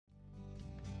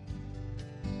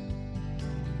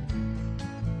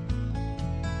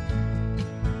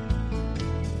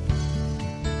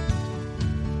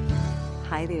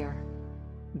Hi there.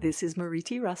 This is Marie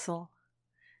T. Russell.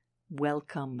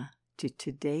 Welcome to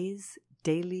today's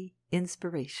Daily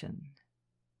Inspiration.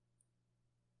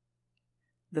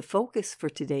 The focus for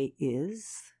today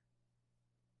is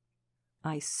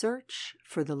I search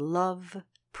for the love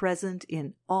present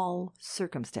in all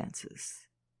circumstances.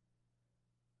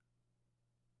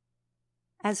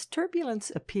 As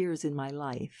turbulence appears in my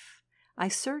life, I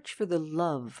search for the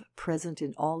love present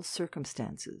in all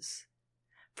circumstances.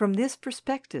 From this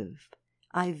perspective,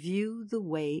 I view the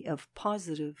way of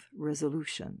positive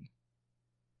resolution.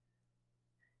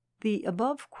 The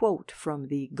above quote from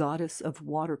the Goddess of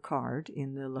Water card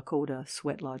in the Lakota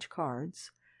Sweat Lodge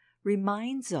cards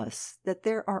reminds us that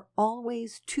there are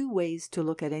always two ways to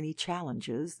look at any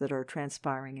challenges that are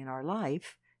transpiring in our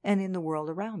life and in the world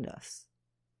around us.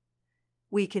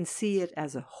 We can see it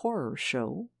as a horror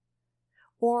show,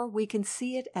 or we can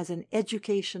see it as an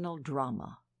educational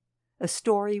drama, a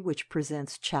story which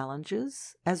presents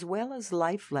challenges as well as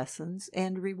life lessons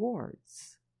and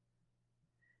rewards.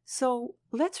 So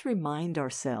let's remind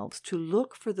ourselves to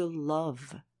look for the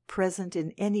love present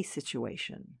in any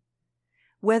situation.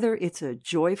 Whether it's a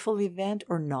joyful event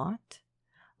or not,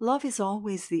 love is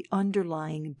always the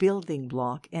underlying building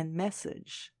block and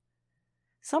message.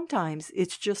 Sometimes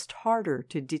it's just harder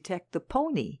to detect the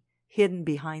pony hidden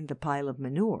behind the pile of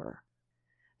manure,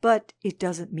 but it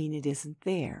doesn't mean it isn't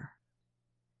there.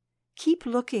 Keep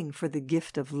looking for the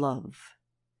gift of love,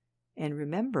 and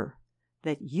remember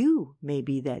that you may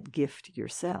be that gift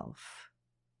yourself.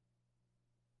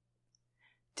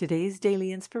 Today's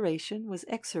daily inspiration was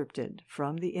excerpted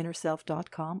from the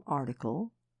InnerSelf.com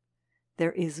article,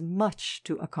 There is Much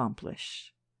to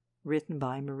Accomplish, written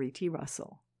by Marie T.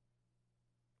 Russell.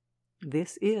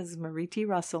 This is Marie T.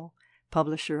 Russell,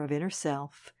 publisher of Inner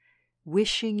Self,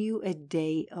 wishing you a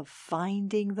day of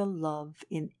finding the love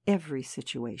in every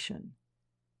situation,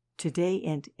 today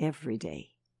and every day.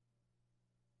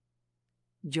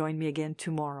 Join me again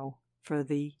tomorrow for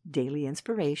the daily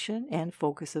inspiration and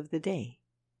focus of the day.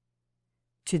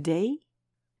 Today,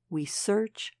 we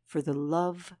search for the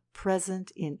love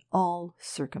present in all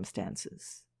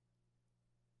circumstances.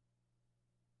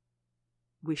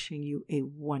 Wishing you a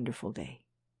wonderful day.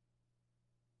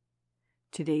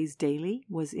 Today's daily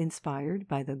was inspired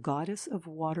by the Goddess of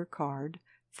Water card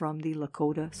from the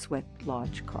Lakota Sweat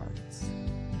Lodge cards.